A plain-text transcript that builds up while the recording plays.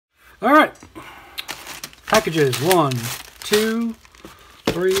All right. Packages 1, 2,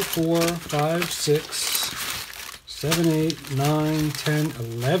 3, 4, 5, 6, 7, 8, 9, 10,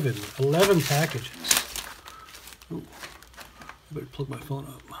 11. 11 packages. Ooh. I better plug my phone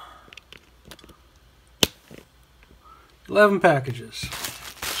up. 11 packages.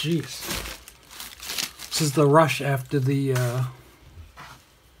 Jeez. This is the rush after the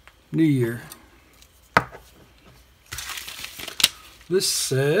New Year. This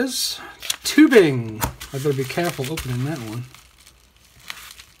says tubing. I better be careful opening that one.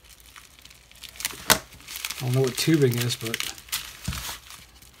 I don't know what tubing is, but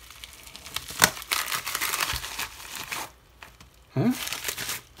huh?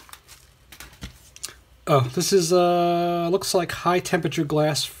 Oh, this is looks like high temperature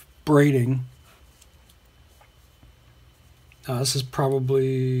glass braiding. This is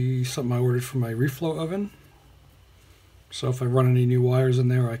probably something I ordered for my reflow oven. So if I run any new wires in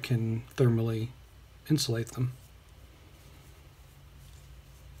there, I can thermally insulate them.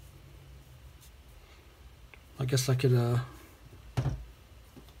 I guess I could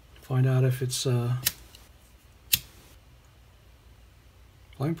find out if it's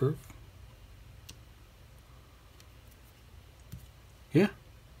flame-proof. Yeah.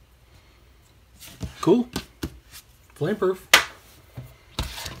 Cool. Flame-proof.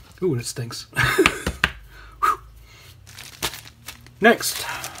 Ooh, and it stinks. Next.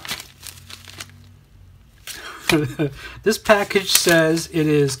 This package says it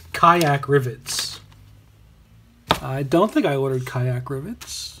is kayak rivets. I don't think I ordered kayak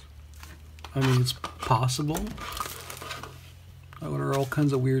rivets. I mean, it's possible. I order all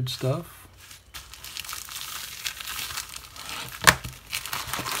kinds of weird stuff.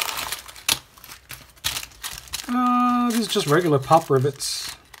 These are just regular pop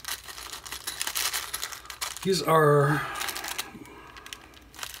rivets. These are,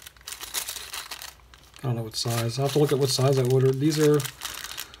 I don't know what size. I'll have to look at what size I ordered. These are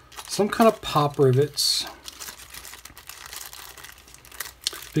some kind of pop rivets.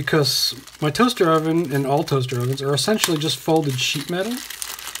 Because my toaster oven and all toaster ovens are essentially just folded sheet metal.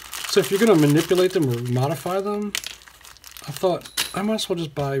 So if you're going to manipulate them or modify them, I thought I might as well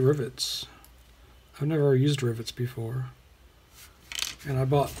just buy rivets. I've never used rivets before. And I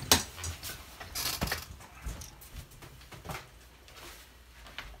bought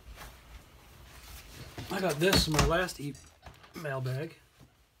got this in my last mailbag.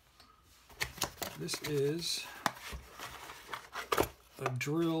 This is a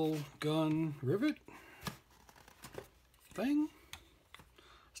drill gun rivet thing.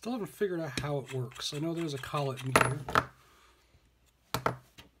 Still haven't figured out how it works. I know there's a collet in here,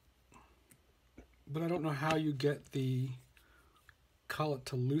 but I don't know how you get the collet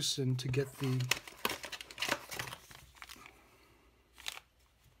to loosen to get the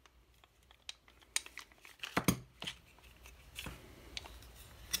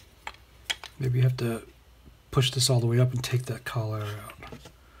maybe you have to push this all the way up and take that collar out.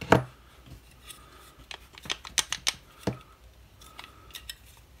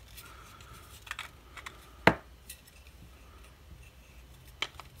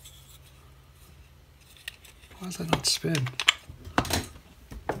 Why does that not spin?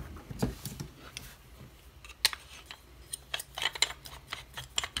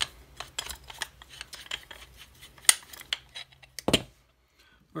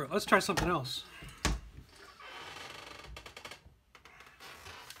 All right, let's try something else.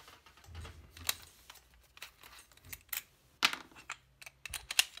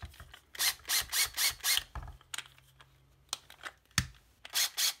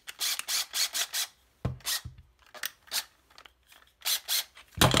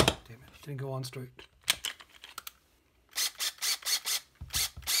 Didn't go on straight.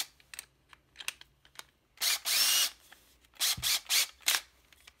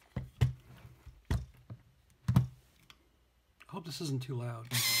 I hope this isn't too loud.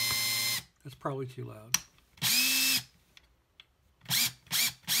 It's probably too loud.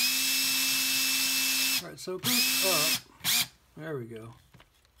 All right, so it goes up. There we go.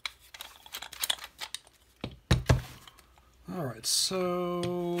 All right, so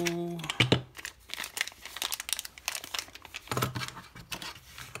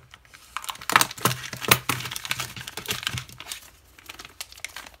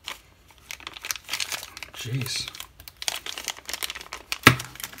jeez.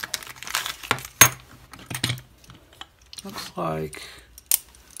 Looks like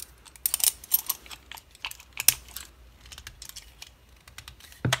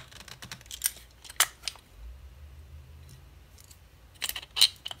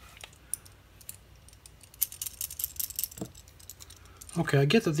Okay, I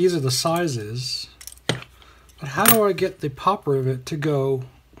get that these are the sizes, but how do I get the pop rivet to go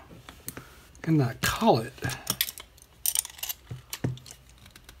in that collet?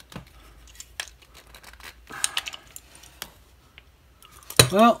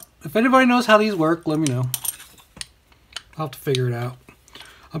 Well, if anybody knows how these work, let me know. I'll have to figure it out.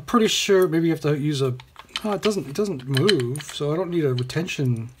 I'm pretty sure maybe you have to use a... Oh, it doesn't move, so I don't need a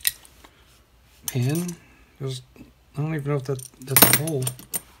retention pin. I don't even know if that's a hole.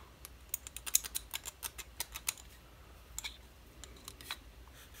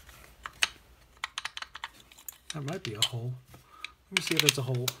 That might be a hole. Let me see if it's a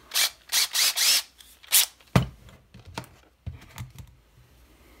hole.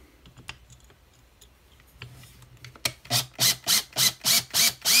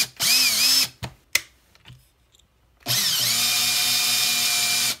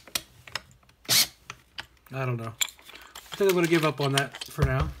 I don't know. I think I'm going to give up on that for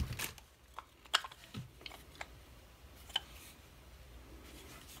now.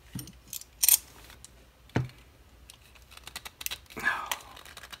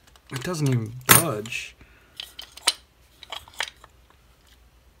 It doesn't even budge.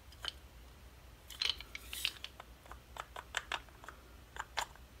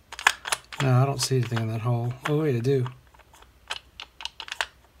 No, I don't see anything in that hole. Oh wait, I do.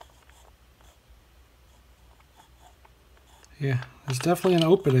 Yeah, there's definitely an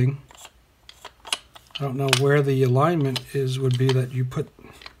opening. I don't know where the alignment would be that you put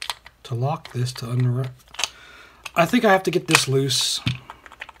to lock this to unwrap. I think I have to get this loose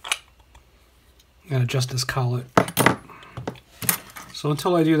and adjust this collet. So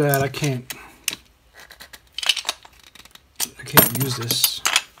until I do that, I can't use this.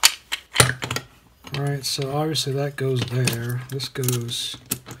 All right, so obviously that goes there. This goes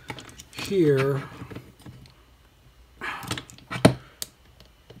here.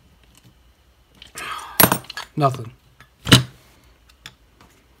 Nothing.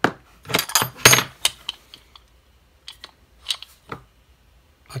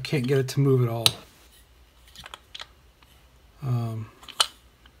 I can't get it to move at all.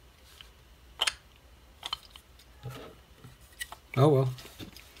 Oh well.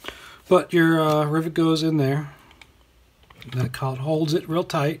 But your rivet goes in there. That collet holds it real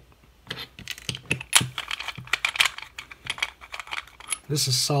tight. This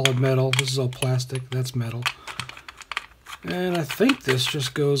is solid metal. This is all plastic. That's metal. And I think this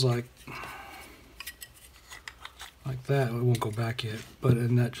just goes like that. It won't go back yet, but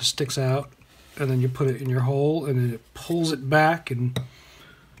and that just sticks out, and then you put it in your hole, and then it pulls it back, and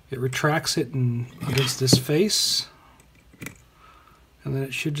it retracts it and against this face, and then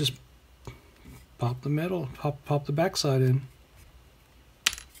it should just pop the metal, pop the backside in.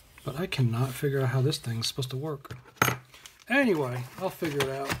 But I cannot figure out how this thing is supposed to work. Anyway, I'll figure it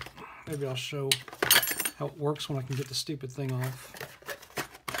out. Maybe I'll show how it works when I can get the stupid thing off.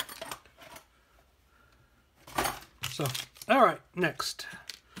 So, alright, next.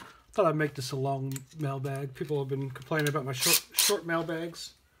 Thought I'd make this a long mailbag. People have been complaining about my short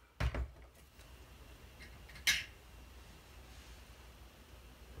mailbags.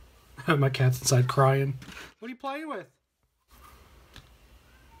 My cat's inside crying. What are you playing with?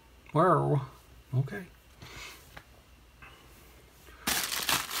 Wow. Okay.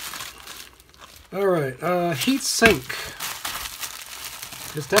 Alright, Heatsink.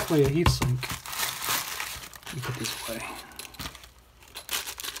 It's definitely a heatsink. Let me put these away.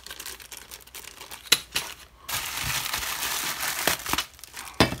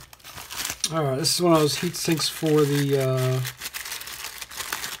 Alright, this is one of those heat sinks for the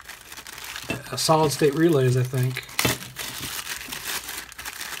solid state relays, I think.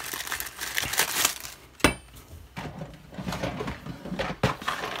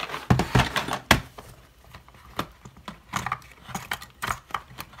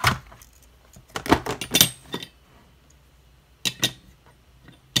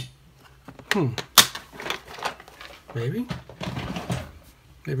 Maybe.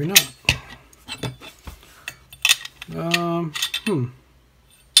 Maybe not.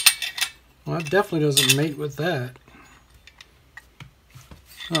 Well, that definitely doesn't mate with that.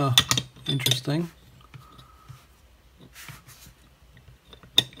 Oh, interesting.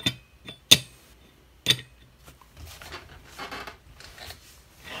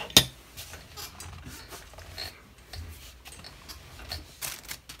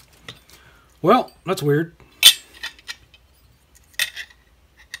 Well, that's weird.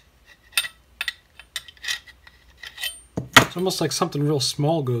 It's almost like something real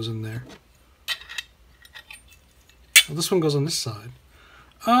small goes in there. Well, this one goes on this side.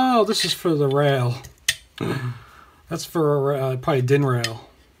 Oh, this is for the rail. That's for probably DIN rail.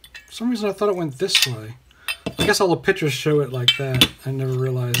 For some reason I thought it went this way. I guess all the pictures show it like that. I never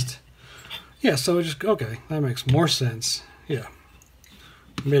realized. Yeah, so it just, okay, that makes more sense. Yeah.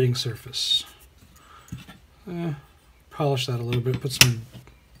 Mating surface. Polish that a little bit, put some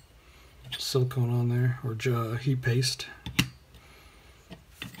silicone on there, or heat paste.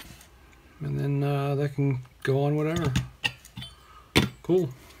 And then that can go on whatever. Cool.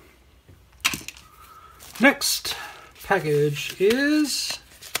 Next package is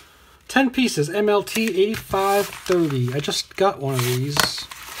 10 pieces, MLT 8530. I just got one of these.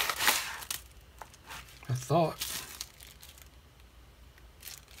 I thought.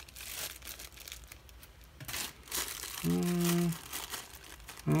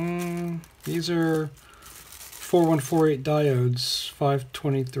 These are 4148 diodes,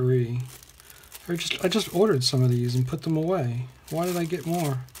 523. I just ordered some of these and put them away. Why did I get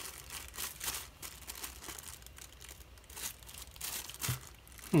more?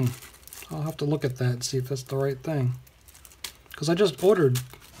 I'll have to look at that and see if that's the right thing. Because I just ordered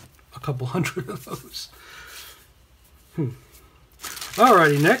a couple hundred of those.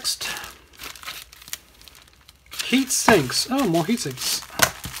 Alrighty, next. Heat sinks. Oh, more heat sinks.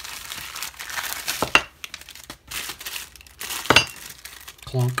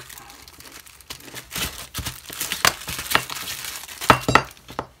 Clunk.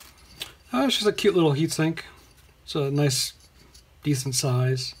 Oh, it's just a cute little heat sink. It's a nice, decent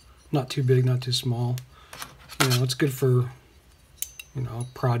size. Not too big, not too small. You know, it's good for, you know, a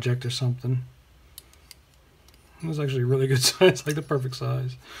project or something. It was actually a really good size, like the perfect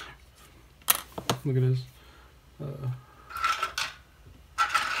size. Look at this.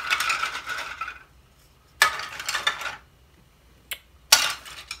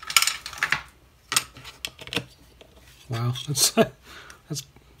 Wow, that's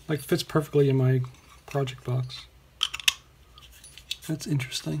like fits perfectly in my project box. That's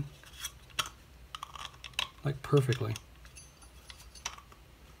interesting. Like perfectly.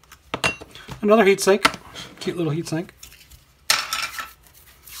 Another heatsink, cute little heatsink.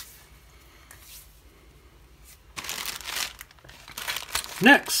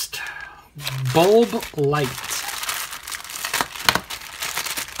 Next, bulb light.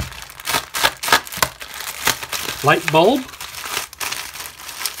 Light bulb?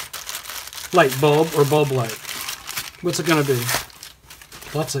 Light bulb or bulb light? What's it gonna be?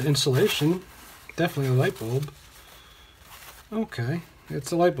 Lots of insulation. Definitely a light bulb. Okay,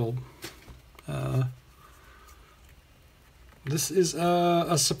 it's a light bulb. This is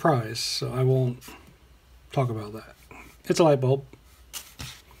a surprise, so I won't talk about that. It's a light bulb.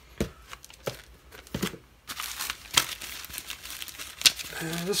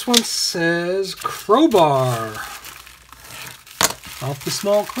 This one says crowbar. Off the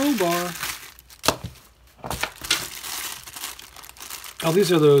small crowbar. Oh,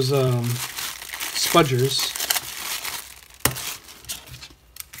 these are those spudgers.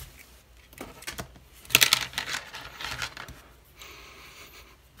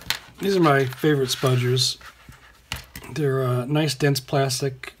 These are my favorite spudgers. They're nice, dense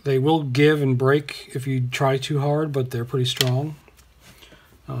plastic. They will give and break if you try too hard, but they're pretty strong.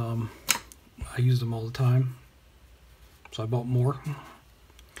 I use them all the time, so I bought more.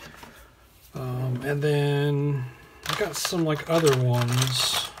 And then I got some like other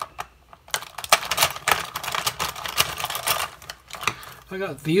ones. I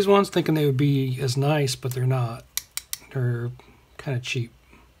got these ones thinking they would be as nice, but they're not. They're kind of cheap.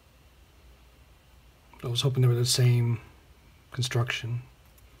 I was hoping they were the same construction.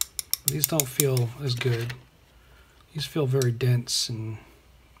 But these don't feel as good. These feel very dense and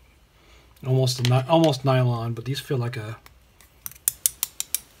almost nylon, but these feel like a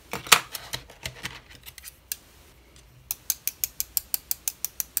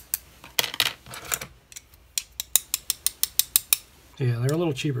yeah, they're a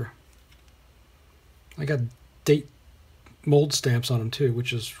little cheaper. I got date mold stamps on them too,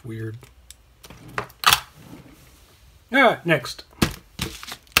 which is weird. Alright, next.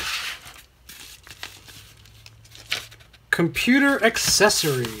 Computer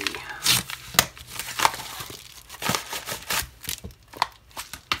accessory.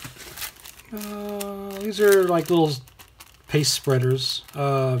 These are like little paste spreaders,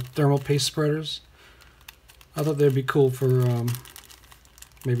 thermal paste spreaders. I thought they'd be cool for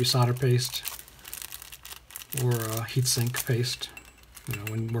maybe solder paste or heatsink paste, you know,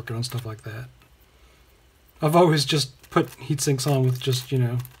 when working on stuff like that. I've always just put heat sinks on with just, you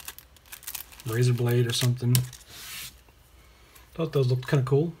know, razor blade or something. Thought those looked kind of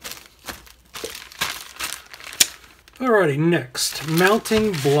cool. Alrighty, next,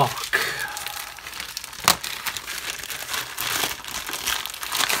 mounting block.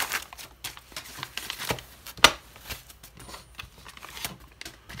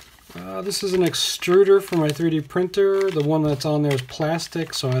 This is an extruder for my 3D printer. The one that's on there is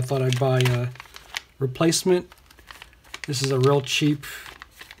plastic, so I thought I'd buy a replacement. This is a real cheap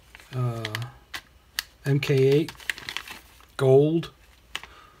MK8 gold.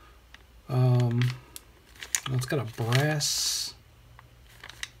 It's got a brass.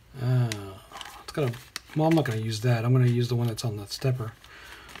 It's got a. Well, I'm not going to use that. I'm going to use the one that's on the stepper.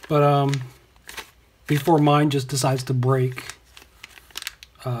 But before mine just decides to break,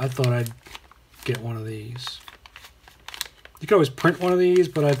 I thought I'd get one of these. You can always print one of these,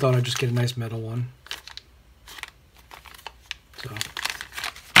 but I thought I'd just get a nice metal one. So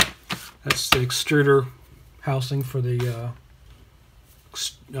that's the extruder housing for the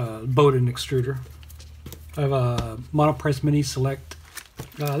Bowden extruder. I have a Monoprice Mini Select.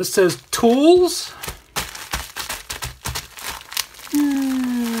 This says tools.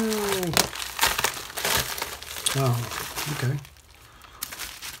 Oh, okay.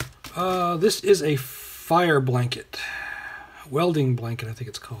 This is a fire blanket. Welding blanket, I think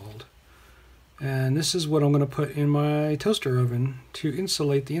it's called. And this is what I'm going to put in my toaster oven to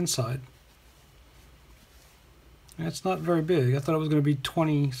insulate the inside. And it's not very big. I thought it was going to be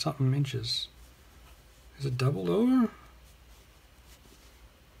 20-something inches. Is it doubled over?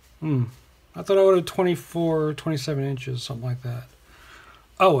 I thought I would have 24, 27 inches, something like that.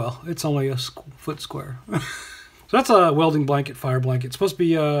 Oh well, it's only a foot square. So that's a welding blanket, fire blanket. It's supposed to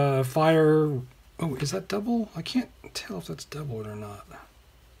be a fire... Oh, is that double? I can't tell if that's doubled or not.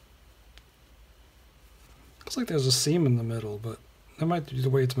 Looks like there's a seam in the middle, but that might be the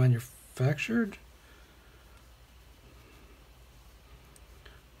way it's manufactured.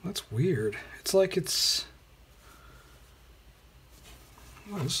 That's weird. It's like it's...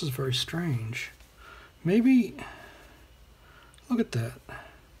 Oh, this is very strange. Maybe... Look at that.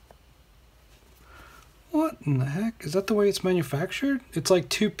 What in the heck? Is that the way it's manufactured? It's like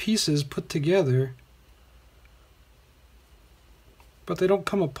two pieces put together, but they don't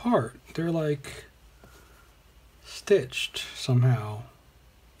come apart. They're like stitched somehow.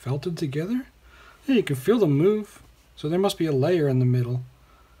 Felted together? Yeah, you can feel them move. So there must be a layer in the middle.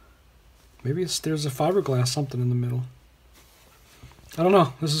 Maybe there's a fiberglass something in the middle. I don't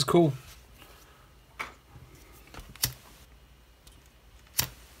know. This is cool.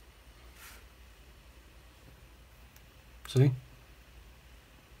 See? It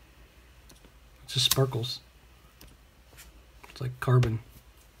just sparkles. It's like carbon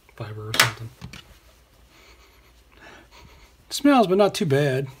fiber or something. It smells, but not too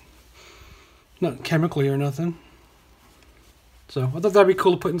bad. Not chemically or nothing. So I thought that'd be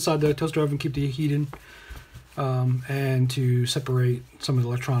cool to put inside the toaster oven, keep the heat in, and to separate some of the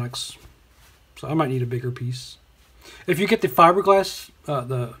electronics. So I might need a bigger piece. If you get the fiberglass,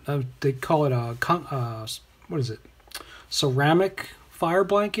 they call it what is it? Ceramic fire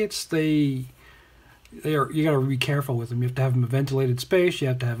blankets. You got to be careful with them. You have to have them a ventilated space. You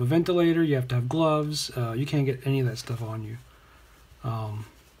have to have a ventilator. You have to have gloves. You can't get any of that stuff on you.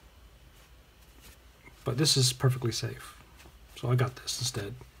 But this is perfectly safe. So I got this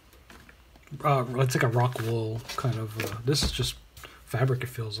instead. It's like a rock wool kind of. This is just fabric, it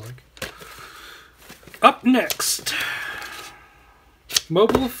feels like. Up next,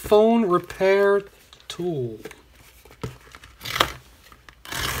 mobile phone repair tool.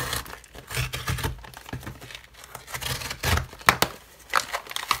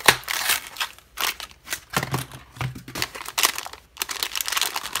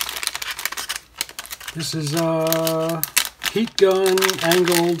 This is a heat gun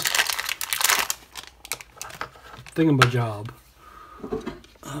angled thingamajob.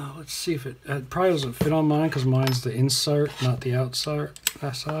 Let's see if it probably doesn't fit on mine because mine's the insert, not the outside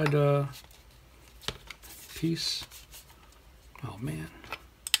piece. Oh man.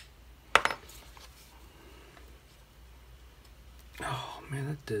 Oh man,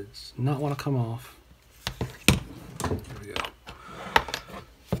 that did not want to come off. There we go.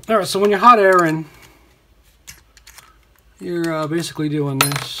 All right, so when you're hot airing, you're basically doing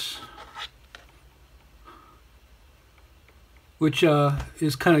this, which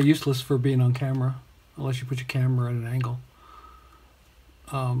is kind of useless for being on camera, unless you put your camera at an angle.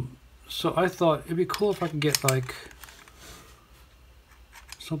 So I thought it'd be cool if I could get like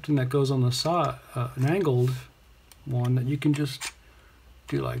something that goes on the side, an angled one that you can just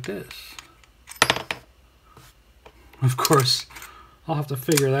do like this. Of course, I'll have to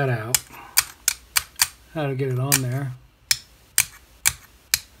figure that out, how to get it on there.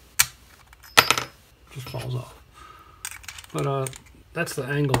 Just falls off. But that's the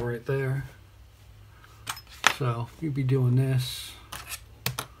angle right there. So you'd be doing this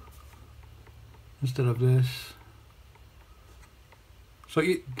instead of this.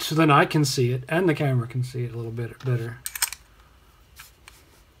 So then I can see it, and the camera can see it a little bit better.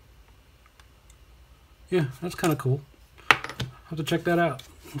 Yeah, that's kind of cool. I'll have to check that out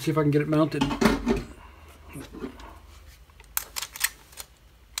and see if I can get it mounted.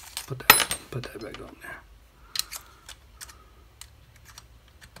 Put that back on there.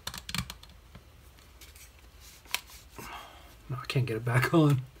 No, I can't get it back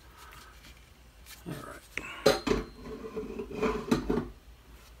on. All right.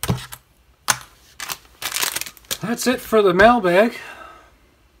 That's it for the mailbag.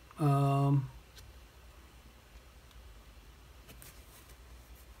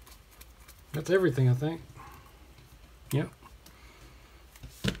 That's everything, I think. Yep.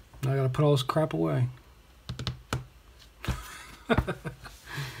 Now I gotta put all this crap away.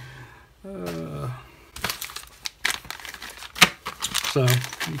 So,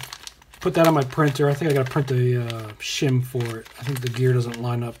 put that on my printer. I think I gotta print a shim for it. I think the gear doesn't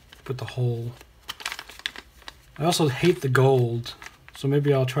line up with the hole. I also hate the gold, so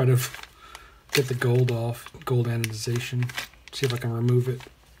maybe I'll try to get the gold off, gold anodization. See if I can remove it.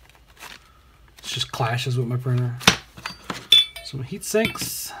 It just clashes with my printer. Some heat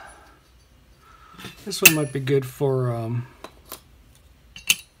sinks. This one might be good for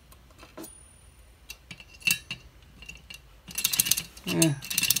yeah,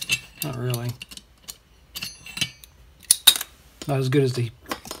 not really. Not as good as the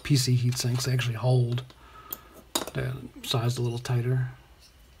PC heat sinks. They actually hold. They're sized a little tighter.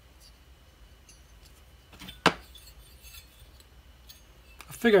 I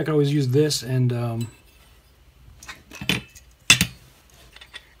figure I could always use this and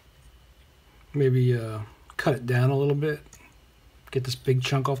maybe cut it down a little bit. Get this big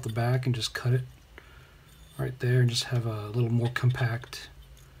chunk off the back and just cut it right there and just have a little more compact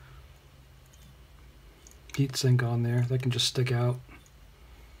heat sink on there that can just stick out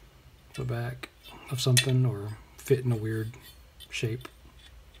the back of something or fit in a weird shape.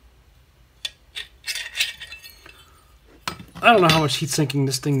 I don't know how much heat sinking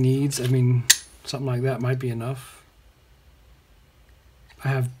this thing needs. I mean, something like that might be enough. I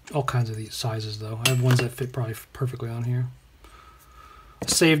have all kinds of these sizes though. I have ones that fit probably perfectly on here. I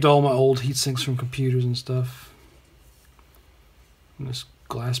saved all my old heat sinks from computers and stuff. And this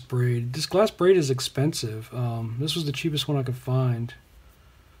glass braid. This glass braid is expensive. This was the cheapest one I could find.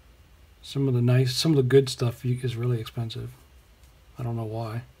 Some of the good stuff is really expensive. I don't know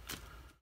why.